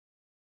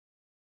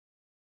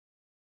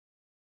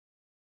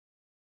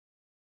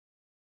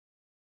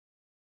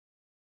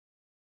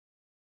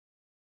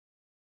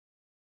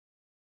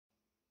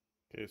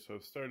Okay, so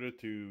I've started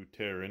to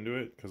tear into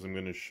it because I'm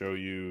going to show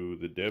you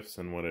the diffs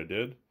and what I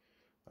did.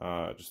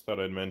 Just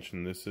thought I'd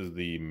mention this is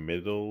the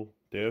middle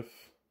diff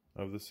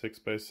of the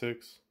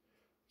 6x6.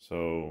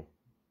 So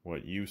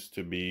what used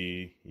to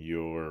be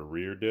your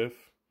rear diff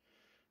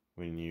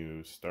when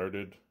you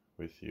started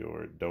with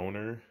your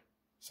donor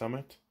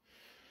summit.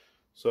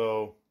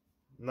 So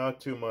not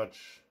too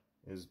much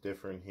is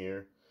different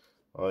here.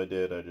 All I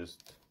did, I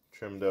just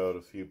trimmed out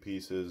a few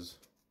pieces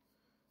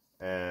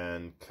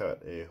and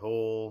cut a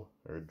hole,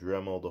 or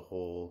dremeled a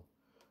hole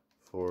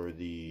for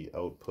the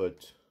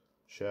output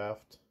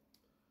shaft,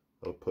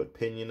 output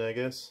pinion, I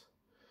guess.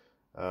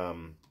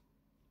 So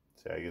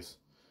I guess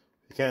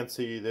if you can't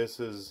see, this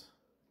is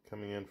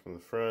coming in from the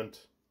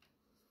front.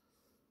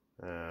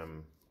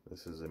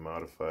 This is a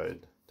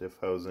modified diff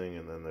housing,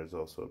 and then there's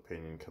also a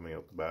pinion coming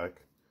out the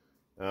back.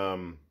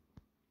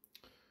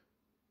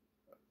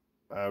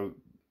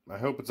 I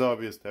hope it's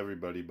obvious to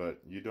everybody, but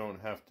you don't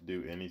have to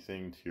do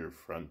anything to your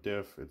front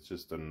diff. It's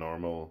just a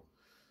normal,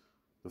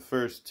 the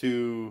first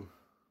two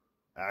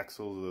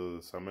axles of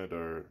the Summit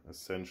are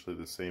essentially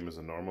the same as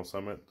a normal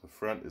Summit. The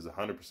front is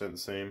 100% the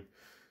same,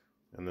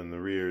 and then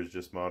the rear is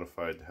just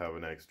modified to have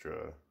an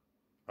extra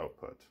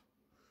output.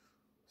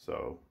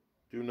 So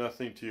do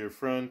nothing to your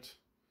front,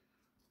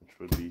 which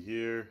would be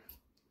here,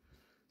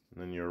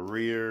 and then your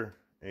rear,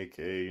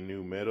 aka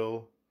new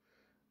middle,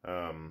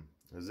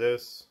 is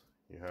this.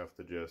 You have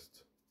to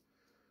just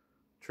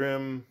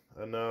trim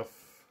enough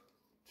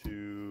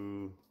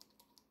to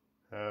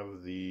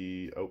have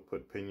the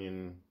output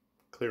pinion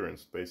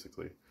clearance,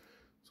 basically.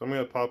 So I'm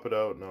going to pop it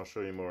out and I'll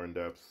show you more in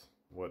depth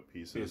what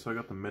pieces. Okay, so I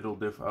got the middle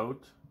diff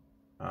out.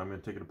 I'm going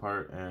to take it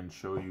apart and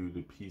show you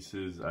the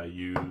pieces I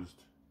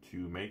used to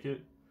make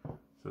it.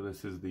 So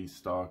this is the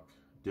stock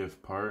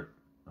diff part.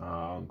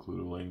 I'll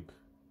include a link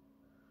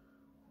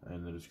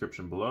in the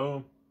description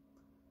below.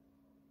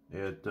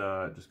 It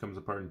just comes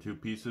apart in two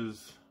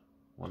pieces.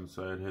 One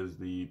side has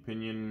the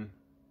pinion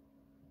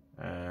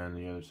and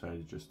the other side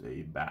is just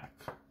a back.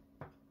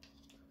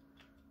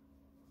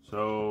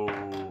 So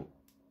I'm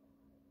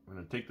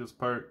going to take this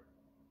part,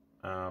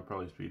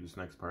 probably speed this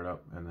next part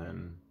up, and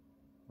then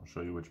I'll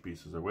show you which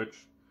pieces are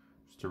which.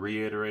 Just to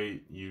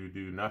reiterate, you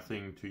do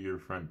nothing to your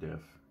front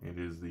diff. It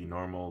is the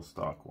normal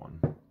stock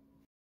one.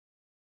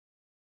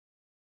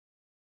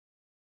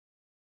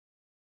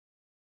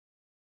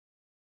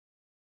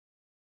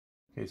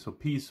 Okay, so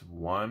piece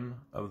one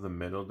of the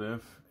middle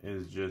diff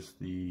is just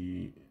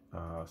the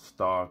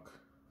stock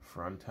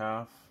front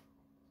half.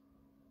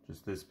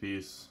 Just this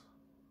piece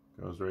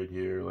goes right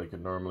here like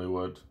it normally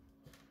would.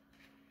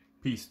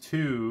 Piece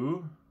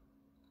two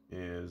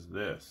is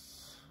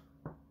this.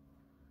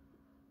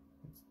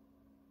 It's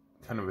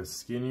kind of a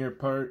skinnier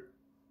part.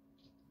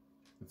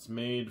 It's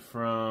made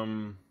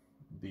from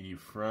the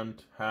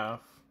front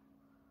half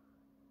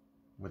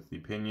with the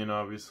pinion,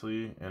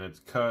 obviously, and it's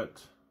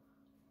cut.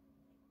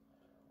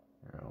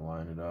 Here, I'll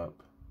line it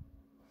up.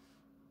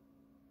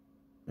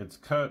 It's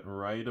cut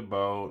right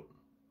about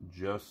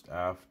just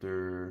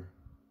after,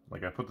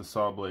 like I put the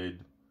saw blade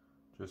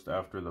just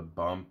after the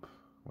bump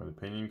where the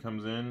pinion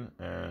comes in,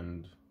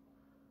 and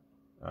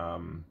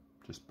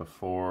just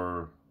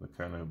before the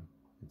kind of,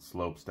 it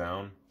slopes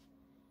down.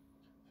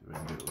 See if I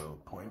can get a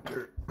little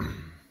pointer. You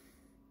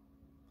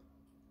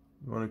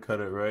want to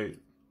cut it right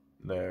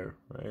there,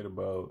 right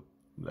about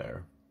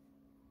there.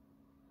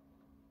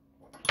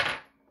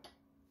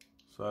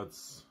 So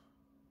that's,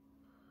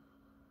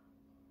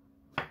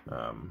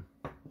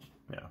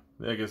 yeah,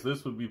 I guess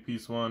this would be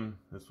piece one,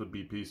 this would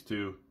be piece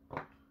two,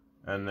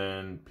 and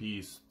then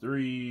piece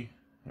three,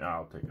 yeah,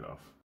 I'll take it off.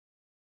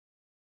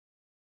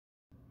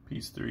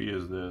 Piece three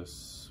is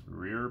this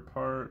rear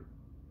part,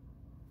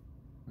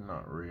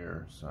 not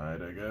rear,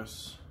 side, I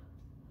guess,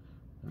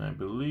 and I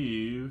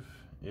believe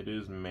it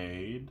is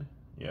made,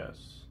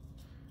 yes,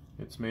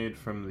 it's made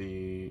from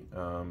the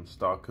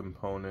stock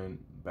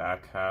component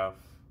back half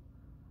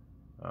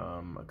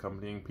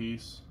accompanying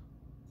piece.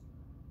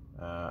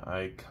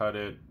 I cut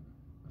it,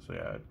 so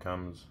yeah, it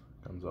comes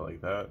out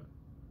like that.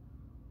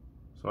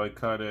 So I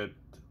cut it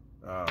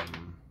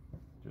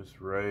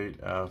just right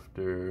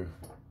after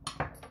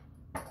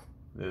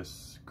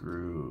this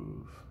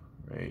groove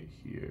right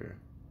here.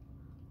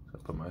 So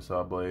I put my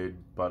saw blade,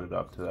 butt it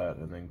up to that,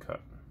 and then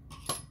cut.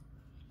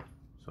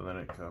 So then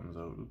it comes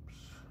out, oops.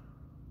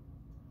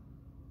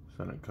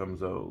 So then it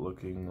comes out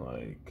looking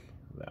like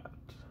that.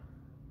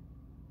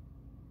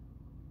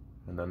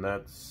 And then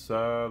that's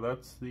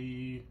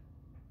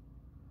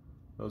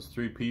those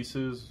three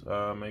pieces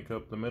make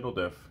up the middle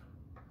diff.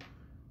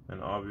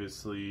 And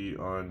obviously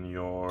on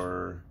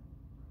your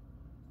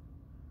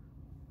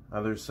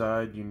other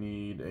side you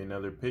need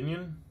another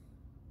pinion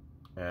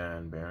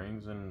and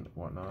bearings and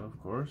whatnot, of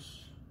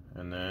course.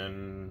 And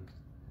then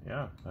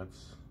yeah,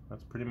 that's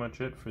pretty much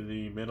it for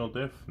the middle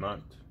diff.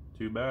 Not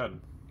too bad.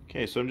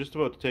 Okay, so I'm just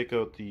about to take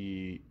out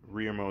the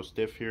rearmost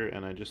diff here,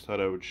 and I just thought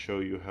I would show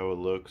you how it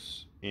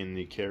looks in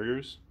the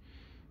carriers.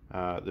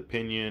 The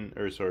pinion,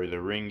 or sorry, the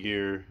ring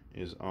gear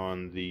is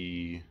on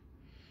the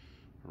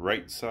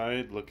right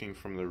side looking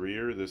from the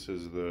rear. This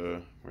is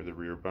where the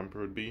rear bumper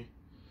would be.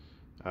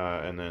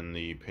 And then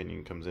the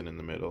pinion comes in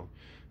the middle.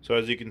 So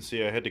as you can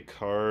see, I had to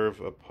carve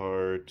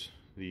apart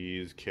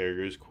these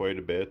carriers quite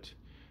a bit.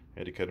 I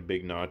had to cut a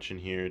big notch in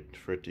here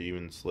for it to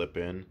even slip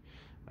in.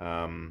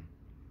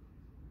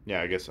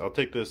 Yeah, I guess I'll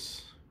take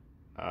this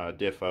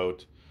diff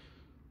out,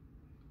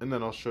 and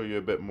then I'll show you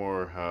a bit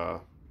more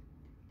how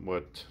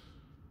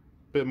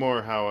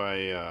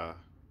I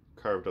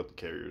carved out the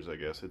carriers. I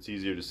guess it's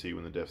easier to see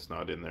when the diff's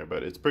not in there,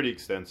 but it's pretty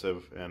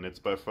extensive, and it's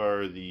by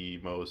far the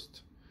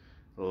most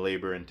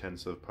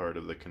labor-intensive part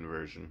of the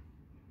conversion.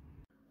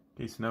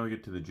 Okay, so now we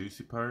get to the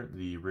juicy part,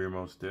 the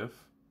rearmost diff.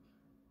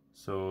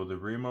 So the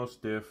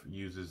rearmost diff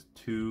uses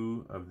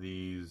two of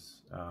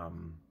these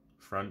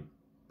front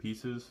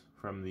pieces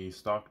from the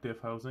stock diff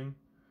housing.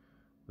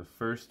 The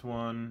first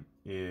one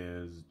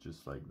is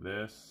just like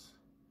this,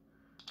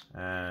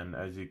 and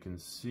as you can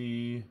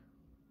see,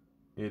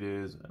 it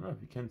is, I don't know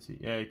if you can see,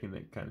 yeah, you can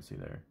kind of see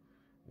there.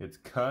 It's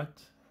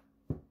cut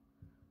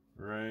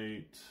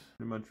right,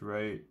 pretty much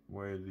right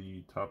where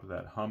the top of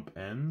that hump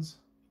ends,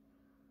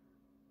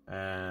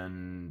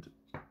 and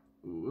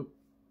whoop,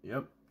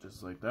 yep,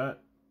 just like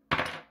that.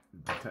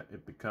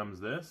 It becomes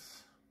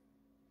this.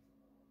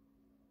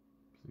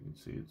 So you can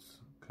see it's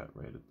cut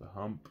right at the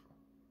hump.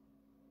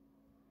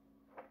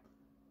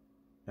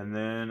 And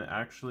then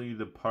actually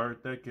the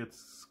part that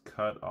gets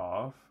cut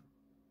off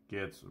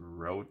gets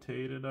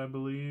rotated, I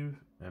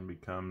believe, and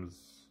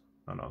becomes,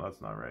 oh no,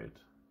 that's not right.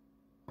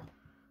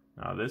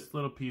 Now this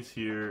little piece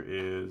here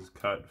is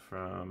cut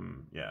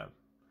from, yeah,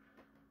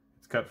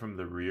 it's cut from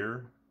the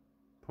rear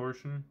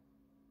portion.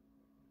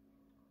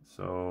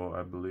 So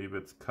I believe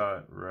it's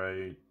cut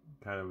right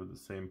kind of at the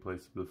same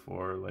place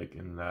before, like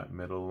in that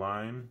middle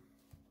line.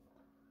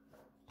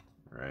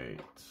 Right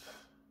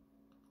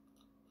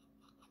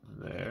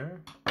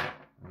there.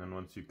 And then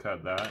once you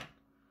cut that,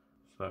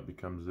 so that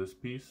becomes this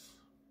piece.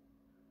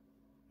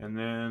 And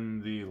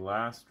then the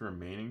last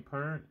remaining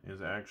part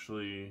is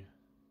actually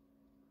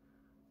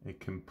a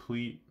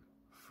complete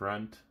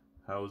front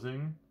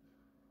housing.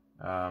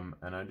 And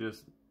I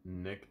just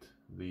nicked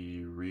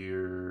the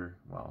rear,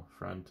 well,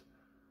 front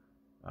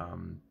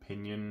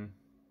pinion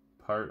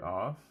part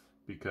off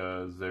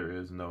because there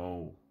is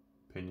no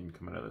pinion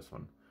coming out of this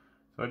one.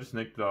 So I just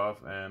nicked it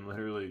off and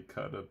literally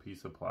cut a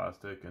piece of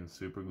plastic and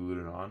super glued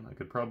it on. I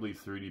could probably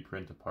 3D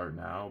print a part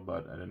now,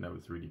 but I didn't have a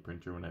 3D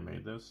printer when I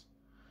made this.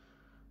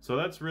 So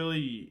that's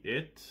really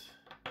it.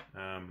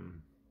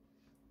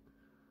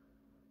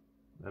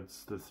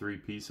 That's the three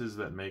pieces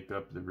that make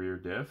up the rear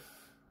diff.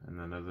 And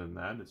then other than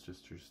that, it's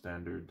just your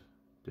standard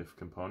diff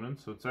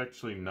components. So it's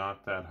actually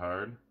not that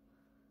hard.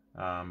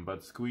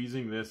 But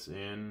squeezing this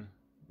in,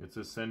 it's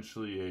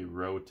essentially a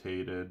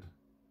rotated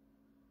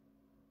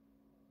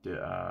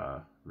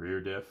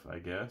rear diff, I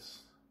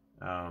guess.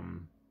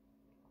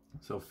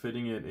 So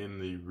fitting it in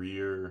the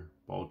rear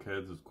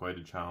bulkheads is quite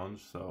a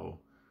challenge, so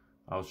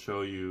I'll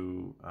show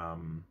you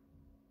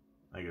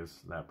I guess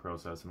that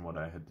process and what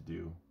I had to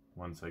do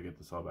once I get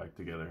this all back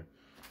together.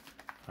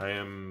 I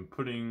am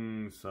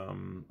putting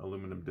some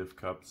aluminum diff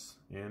cups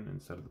in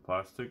instead of the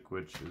plastic,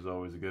 which is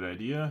always a good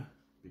idea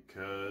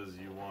because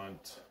you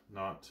want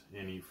not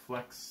any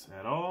flex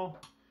at all.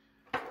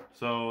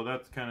 So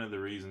that's kind of the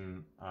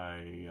reason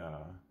I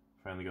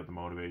finally got the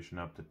motivation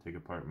up to take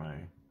apart my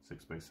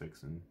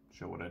 6x6 and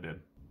show what I did.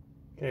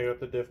 Okay, I got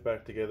the diff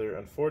back together.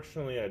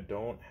 Unfortunately, I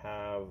don't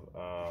have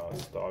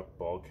stock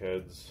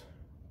bulkheads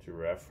to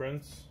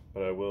reference,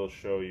 but I will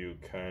show you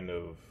kind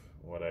of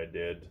what I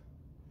did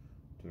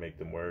to make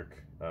them work.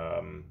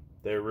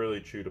 They're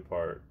really chewed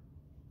apart.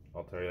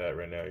 I'll tell you that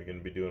right now. You're going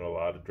to be doing a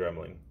lot of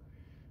dremeling.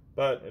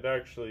 But it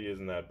actually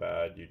isn't that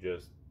bad. You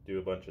just do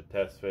a bunch of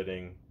test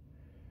fitting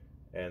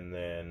and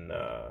then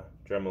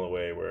dremel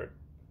away where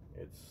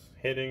it's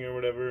hitting or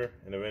whatever,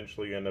 and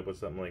eventually you end up with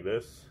something like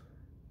this.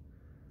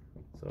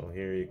 So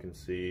here you can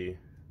see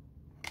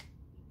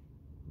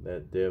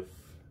that diff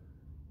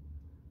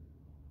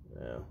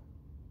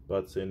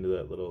butts into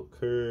that little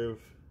curve.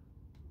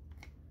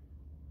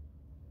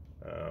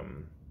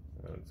 And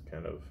it's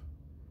kind of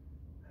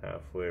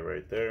halfway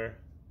right there.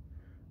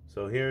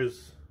 So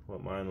here's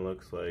what mine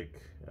looks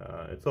like.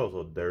 It's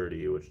also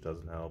dirty, which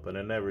doesn't help, and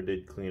I never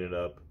did clean it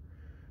up.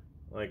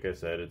 Like I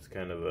said, it's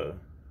kind of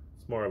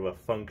it's more of a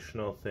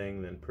functional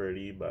thing than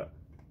pretty, but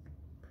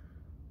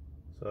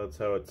so that's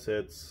how it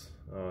sits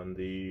on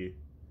the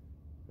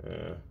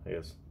I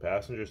guess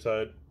passenger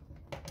side.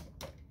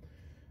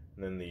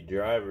 And then the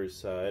driver's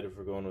side, if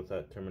we're going with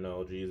that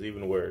terminology, is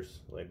even worse.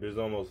 Like there's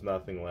almost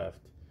nothing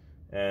left.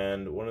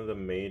 And one of the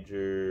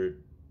major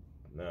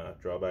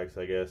drawbacks,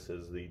 I guess,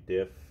 is the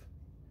diff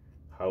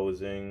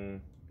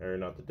housing, or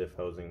not the diff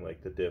housing,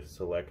 like the diff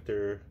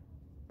selector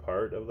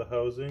part of the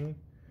housing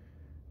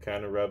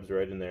kind of rubs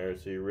right in there,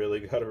 so you really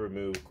got to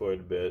remove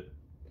quite a bit.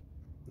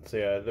 So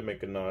yeah, I had to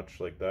make a notch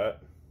like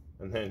that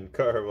and then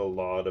carve a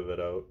lot of it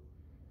out.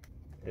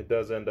 It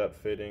does end up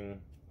fitting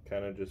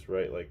kind of just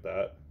right like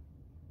that.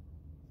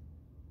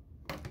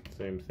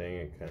 Same thing,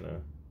 it kind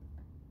of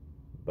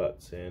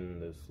butts in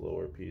this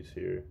lower piece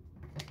here,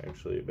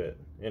 actually a bit.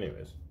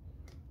 Anyways,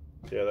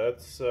 so yeah,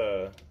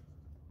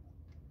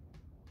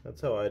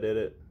 that's how I did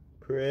it.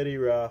 Pretty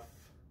rough,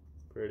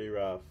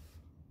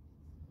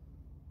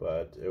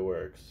 but it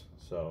works.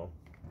 So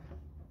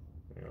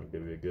I'll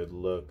give you a good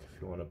look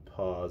if you want to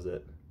pause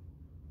it.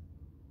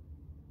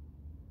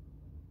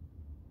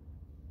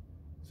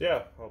 So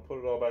yeah, I'll put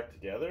it all back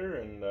together,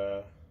 and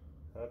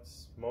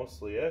that's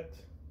mostly it.